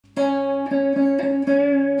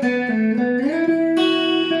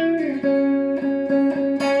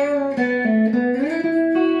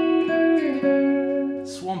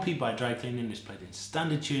Swampy by Dry Cleaning is played in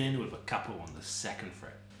standard tuning with a capo on the 2nd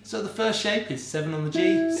fret. So the first shape is 7 on the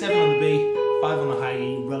G, 7 on the B, 5 on the high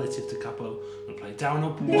E relative to capo. I'm going to play down,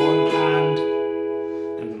 up, 1 and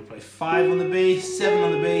then I'm going to play 5 on the B, 7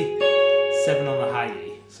 on the B, 7 on the high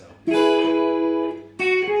E. So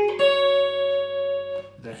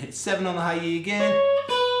then hit 7 on the high E again,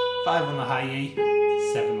 5 on the high E,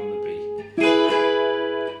 7 on the B.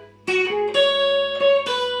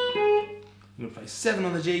 I'm going to play 7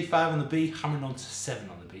 on the G, 5 on the B, hammering on to 7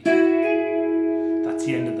 on the B. That's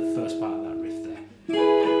the end of the first part of that riff there.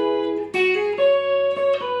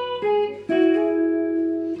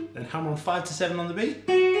 Then hammer on 5 to 7 on the B,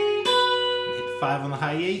 and hit 5 on the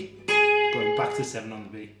high E, going back to 7 on the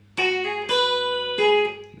B.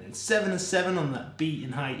 And then 7 and 7 on that B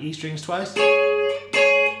and high E strings twice, down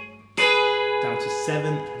to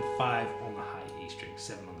 7 and 5 on the high E string,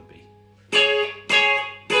 7 on the B.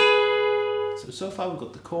 So far we've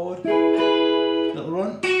got the chord, little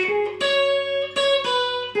run,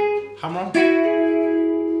 hammer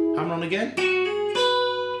on again,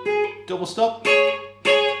 double stop.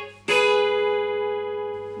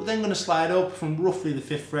 We're then going to slide up from roughly the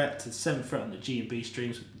 5th fret to the 7th fret on the G and B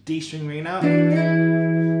strings with the D string ringing out,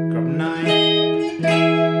 grab 9,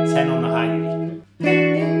 10 on the high E.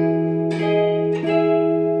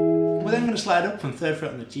 We're then going to slide up from 3rd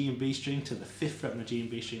fret on the G and B string to the 5th fret on the G and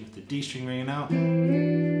B string with the D string ringing out.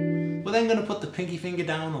 We're then going to put the pinky finger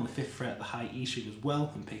down on the 5th fret, the high E string as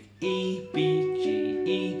well, and pick E, B, G,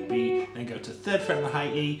 E, B, then go to 3rd fret on the high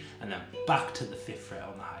E, and then back to the 5th fret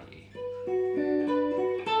on the high E.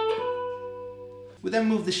 We then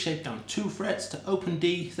move this shape down 2 frets to open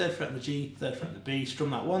D, 3rd fret on the G, 3rd fret on the B, strum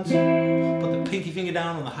that once, put the pinky finger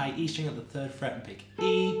down on the high E string at the 3rd fret and pick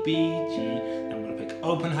E, B, G, then we're going to pick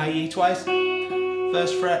open high E twice,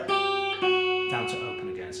 1st fret, down to open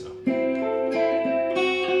again, so.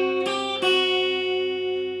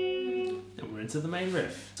 Then we're into the main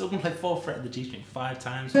riff. So we're going to play 4th fret of the G string 5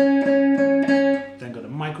 times, then go to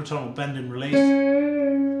microtonal bend and release,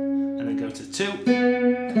 and then go to 2,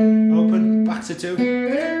 open, back to 2,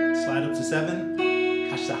 slide up to 7,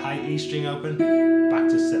 catch the high E string open, back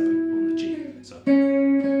to 7 on the G. So.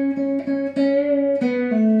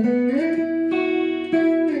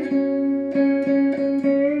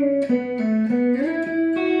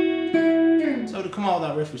 So to come out of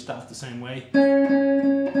that riff we start off the same way.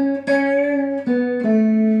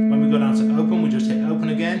 When we go down to open we just hit open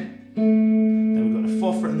again, then we've got a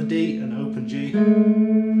 4th fret on the D and open G.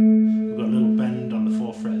 We've got a little bend on the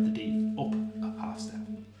 4th fret of the D, up a half step.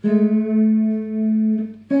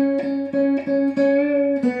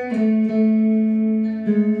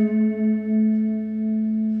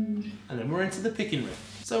 And then we're into the picking riff.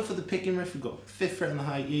 So for the picking riff we've got 5th fret on the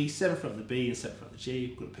high E, 7th fret on the B and 7th fret on the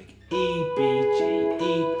G. We're going to pick E, B, G,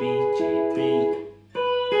 E, B, G, B.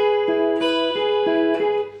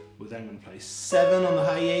 We're then going to play 7 on the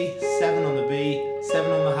high E, 7 on the B, 7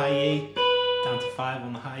 on the high E, down to 5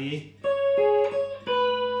 on the high E,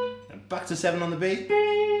 then back to 7 on the B,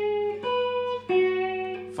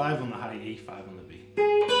 5 on the high E, 5 on the B.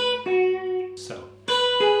 So.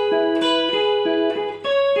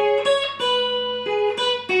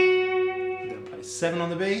 Then play 7 on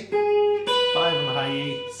the B, 5 on the high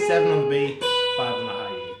E, 7 on the B, 5 on the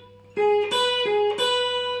high E,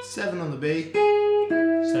 7 on the B,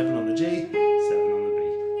 7 on the G, 7 on the B.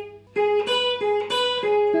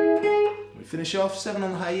 We finish off 7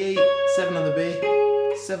 on the high E, 7 on the B,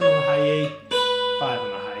 7 on the high E, 5 on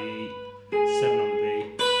the high E, 7 on the B,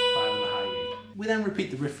 5 on the high E. We then repeat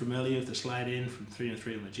the riff from earlier with the slide in from 3 and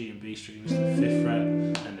 3 on the G and B strings to the 5th fret,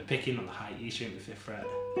 and the picking on the high E string, the 5th fret,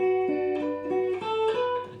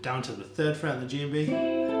 down to the 3rd fret on the G and B,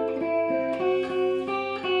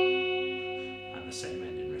 and the same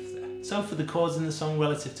ending riff there. So for the chords in the song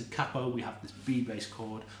relative to capo, we have this B bass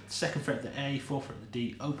chord, 2nd fret of the A, 4th fret of the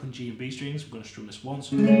D, open G and B strings. We're going to strum this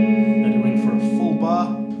once, let it ring for a full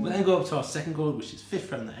bar. We'll then go up to our 2nd chord, which is 5th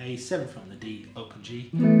fret on the A, 7th fret on the D, open G.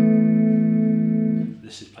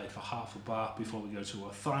 This is played for half a bar before we go to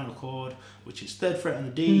our final chord, which is 3rd fret on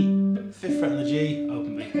the D, 5th fret on the G,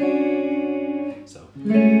 open B. So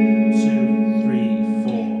 2, 3,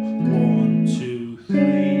 4, 1, 2,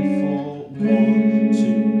 3, 4, 1,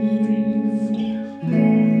 2, 3, 4,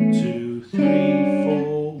 1, 2, 3,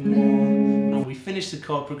 4, 1. And we finish the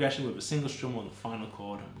chord progression with a single strum on the final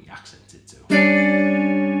chord and we accent it too.